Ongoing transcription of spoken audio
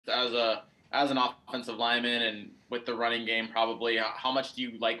as an offensive lineman and with the running game, probably how much do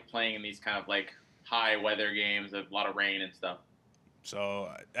you like playing in these kind of like high weather games, a lot of rain and stuff? So,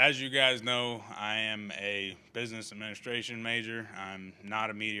 as you guys know, I am a business administration major. I'm not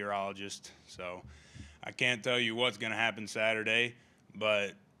a meteorologist, so I can't tell you what's going to happen Saturday,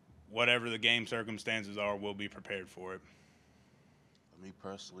 but whatever the game circumstances are, we'll be prepared for it. Me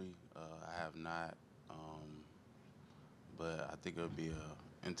personally, I have not, um, but I think it would be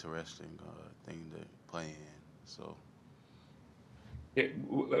a interesting thing to play in. So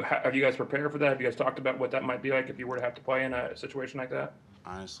Have you guys prepared for that? Have you guys talked about what that might be like if you were to have to play in a situation like that?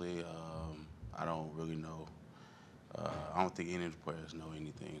 honestly, I don't really know. I don't think any of the players know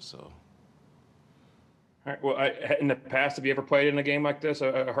anything. So All right. Well, in the past, have you ever played in a game like this,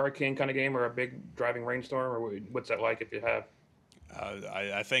 a hurricane kind of game, or a big driving rainstorm, or what's that like if you have?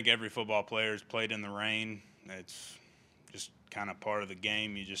 I think every football player has played in the rain. It's just kind of part of the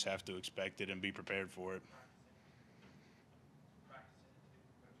game. You just have to expect it and be prepared for it.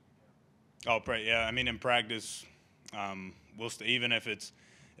 Yeah. I mean, in practice, even if it's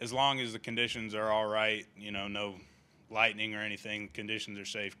as long as the conditions are all right, no lightning or anything, conditions are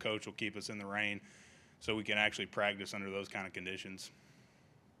safe. Coach will keep us in the rain, so we can actually practice under those kind of conditions.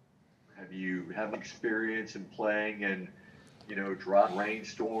 Have you have experience in playing in, dry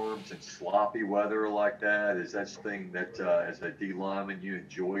rainstorms and sloppy weather like that? Is that something that, as a D lineman, you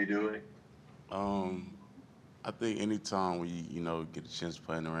enjoy doing? um, I think anytime we get a chance to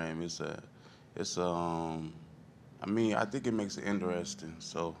play in the rain, it's I mean, I think it makes it interesting.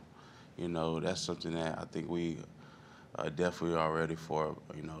 So that's something that I think we definitely are ready for.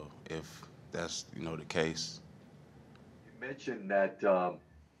 If that's the case. You mentioned that,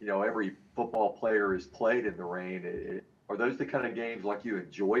 every football player has played in the rain. Are those the kind of games like you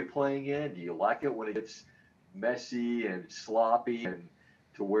enjoy playing in? Do you like it when it gets messy and sloppy and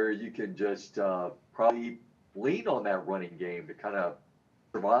to where you can just probably lean on that running game to kind of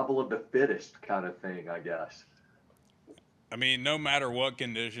survival of the fittest kind of thing, I guess? I mean, no matter what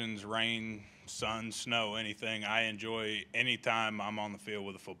conditions, rain, sun, snow, anything, I enjoy any time I'm on the field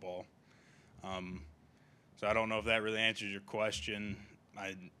with a football. Um, so I don't know if that really answers your question.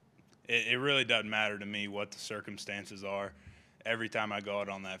 It really doesn't matter to me what the circumstances are. Every time I go out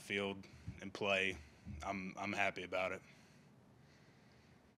on that field and play, I'm happy about it.